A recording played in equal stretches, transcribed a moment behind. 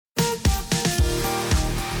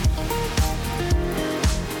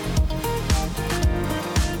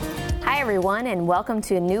everyone, and welcome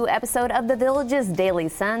to a new episode of the Village's Daily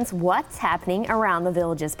Sun's What's Happening Around the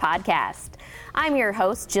Villages podcast. I'm your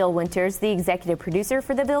host, Jill Winters, the executive producer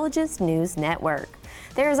for the Villages News Network.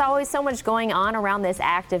 There's always so much going on around this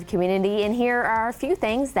active community, and here are a few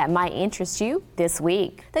things that might interest you this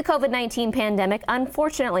week. The COVID-19 pandemic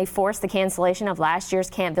unfortunately forced the cancellation of last year's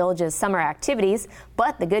Camp Villages summer activities,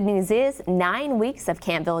 but the good news is 9 weeks of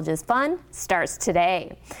Camp Villages fun starts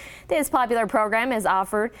today. This popular program is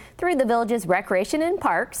offered through the Village's Recreation and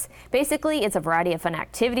Parks. Basically, it's a variety of fun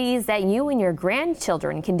activities that you and your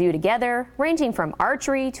grandchildren can do together, ranging from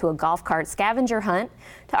archery to a golf cart scavenger hunt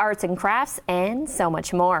to arts and crafts and so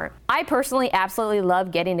much more. I personally absolutely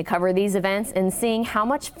love getting to cover these events and seeing how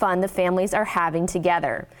much fun the families are having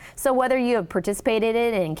together. So whether you have participated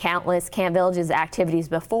in countless Camp Villages activities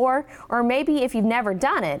before, or maybe if you've never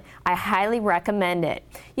done it, I highly recommend it.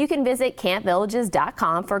 You can visit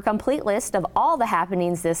campvillages.com for a complete list of all the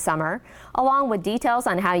happenings this summer, along with details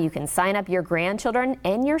on how you can sign up your grandchildren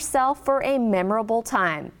and yourself for a memorable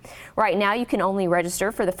time. Right now, you can only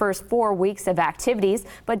register for the first 4 weeks of activities,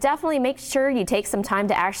 but definitely make sure you take some time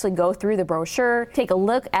to actually go through the brochure, take a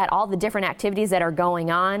look at all the different activities that are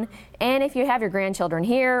going on. And if you have your grandchildren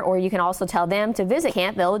here, or you can also tell them to visit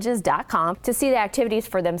campvillages.com to see the activities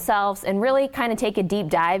for themselves and really kind of take a deep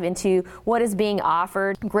dive into what is being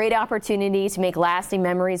offered. Great opportunity to make lasting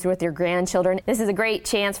memories with your grandchildren. This is a great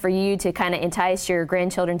chance for you to kind of entice your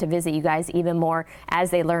grandchildren to visit you guys even more as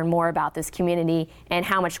they learn more about this community and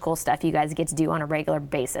how much cool stuff you guys get to do on a regular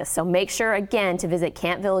basis. So make sure again to visit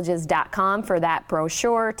campvillages.com for that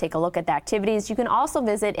brochure. Take a look at the activities. You can also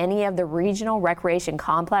visit any of the regional recreation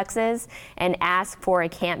complexes and ask for a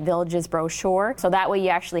Camp Villages brochure. So that way you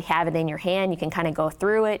actually have it in your hand. You can kind of go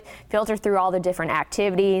through it, filter through all the different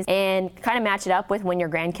activities, and kind of match it up with when your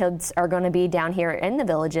grandkids are going to be down here in the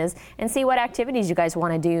Villages and see what activities you guys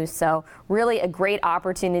want to do. So really a great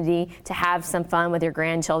opportunity to have some fun with your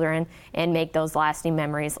grandchildren and make those lasting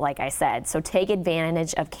memories, like I said. So take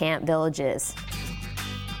advantage of Camp Villages.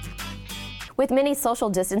 With many social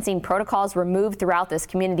distancing protocols removed throughout this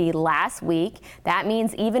community last week, that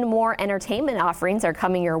means even more entertainment offerings are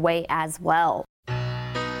coming your way as well.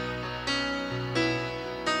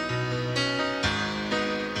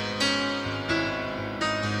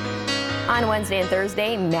 On Wednesday and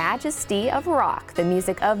Thursday, Majesty of Rock, the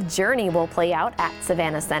music of Journey, will play out at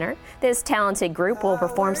Savannah Center. This talented group will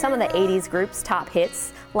perform some of the 80s group's top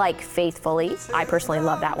hits, like Faithfully. I personally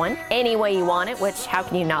love that one. Any Way You Want It, which how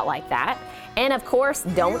can you not like that? And of course,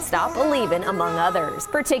 Don't Stop Believin', among others.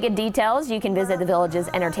 For ticket details, you can visit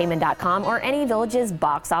thevillagesentertainment.com or any Villages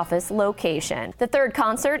box office location. The third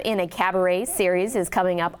concert in a cabaret series is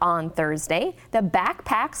coming up on Thursday. The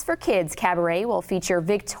Backpacks for Kids Cabaret will feature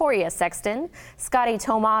Victoria Sexton, Scotty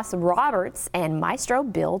Tomas Roberts, and Maestro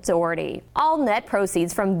Bill Doherty. All net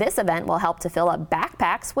proceeds from this event will help to fill up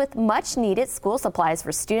backpacks with much-needed school supplies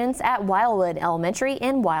for students at Wildwood Elementary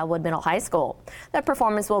and Wildwood Middle High School. The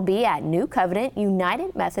performance will be at New Covenant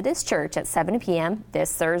United Methodist Church at 7 p.m.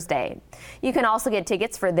 this Thursday. You can also get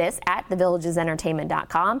tickets for this at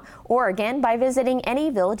thevillagesentertainment.com or again by visiting any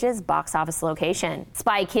Villages box office location.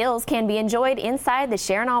 Spike Hills can be enjoyed inside the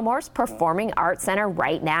Sharon L. Morse Performing Arts Center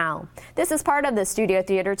right now. This is part of the Studio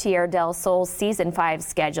Theater Tierra del Sol's Season 5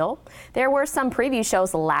 schedule. There were some preview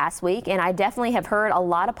shows last week, and I definitely have heard a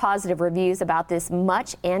lot of positive reviews about this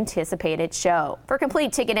much anticipated show. For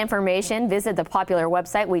complete ticket information, visit the popular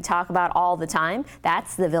website we talk about all the time.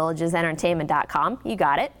 That's thevillagesentertainment.com. You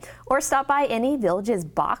got it. Or stop by any Villages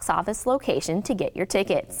box office location to get your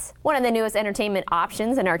tickets. One of the newest entertainment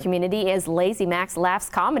options in our community is Lazy Max Laughs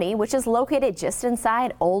Comedy, which is located just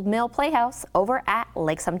inside Old Mill Playhouse over at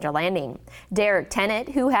Lake Sumter Landing. Derek Tennant,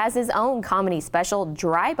 who has his own comedy special,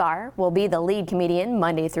 Dry Bar, will be the lead comedian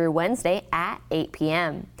Monday through Wednesday at 8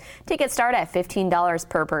 p.m. Tickets start at $15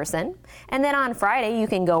 per person. And then on Friday, you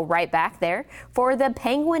can go right back there for the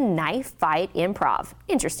Penguin Knife Fight Improv.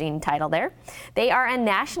 Interesting title there. They are a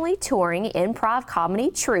nationally touring improv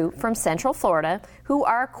comedy troupe from Central Florida who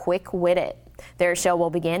are quick-witted. Their show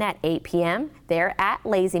will begin at 8 p.m. there at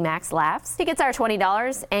Lazy Max Laughs. Tickets are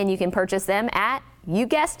 $20 and you can purchase them at, you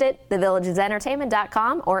guessed it,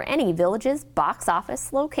 thevillagesentertainment.com or any Villages box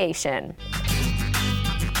office location.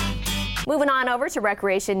 Moving on over to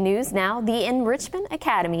recreation news now, the Enrichment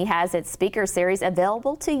Academy has its speaker series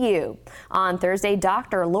available to you. On Thursday,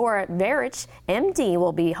 Dr. Laura Verich, MD,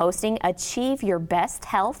 will be hosting Achieve Your Best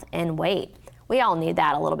Health and Weight. We all need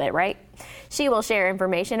that a little bit, right? She will share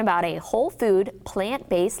information about a whole food,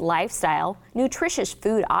 plant-based lifestyle, nutritious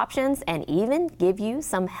food options, and even give you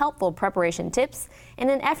some helpful preparation tips in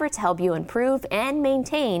an effort to help you improve and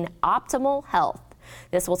maintain optimal health.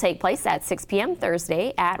 This will take place at 6 p.m.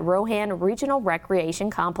 Thursday at Rohan Regional Recreation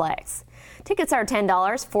Complex. Tickets are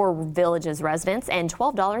 $10 for Villages residents and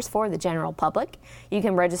 $12 for the general public. You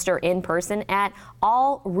can register in person at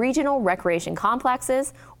all regional recreation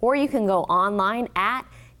complexes, or you can go online at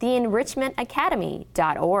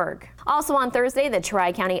theenrichmentacademy.org. Also on Thursday, the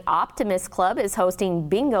Tri-County Optimist Club is hosting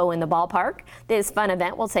bingo in the ballpark. This fun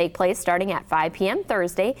event will take place starting at 5 p.m.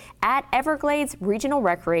 Thursday at Everglades Regional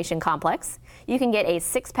Recreation Complex. You can get a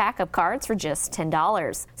 6-pack of cards for just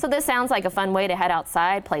 $10. So this sounds like a fun way to head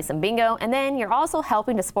outside, play some bingo, and then you're also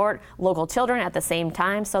helping to support local children at the same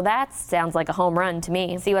time. So that sounds like a home run to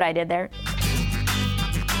me. See what I did there?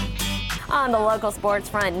 On the local sports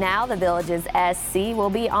front now, the Villages SC will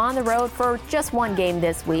be on the road for just one game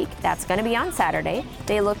this week. That's going to be on Saturday.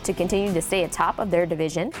 They look to continue to stay atop of their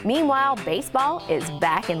division. Meanwhile, baseball is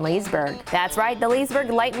back in Leesburg. That's right, the Leesburg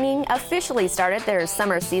Lightning officially started their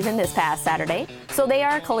summer season this past Saturday. So they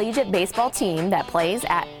are a collegiate baseball team that plays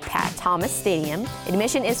at Pat Thomas Stadium.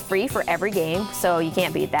 Admission is free for every game, so you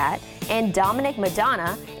can't beat that. And Dominic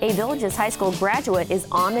Madonna, a Villages High School graduate, is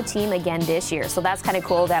on the team again this year. So that's kind of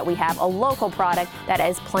cool that we have a local product that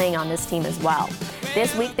is playing on this team as well.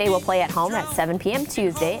 This week they will play at home at 7 p.m.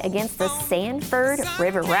 Tuesday against the Sanford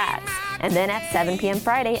River Rats, and then at 7 p.m.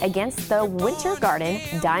 Friday against the Winter Garden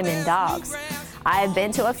Diamond Dogs. I've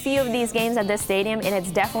been to a few of these games at this stadium, and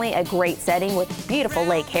it's definitely a great setting with beautiful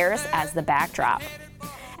Lake Harris as the backdrop.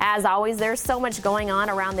 As always, there's so much going on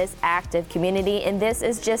around this active community, and this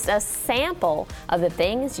is just a sample of the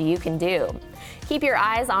things you can do. Keep your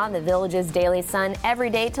eyes on the Villages Daily Sun every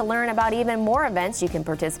day to learn about even more events you can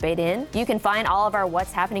participate in. You can find all of our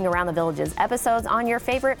What's Happening Around the Villages episodes on your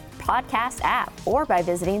favorite podcast app or by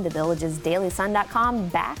visiting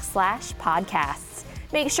thevillagesdailysun.com/podcasts.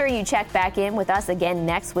 Make sure you check back in with us again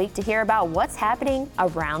next week to hear about what's happening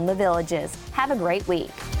around the Villages. Have a great week.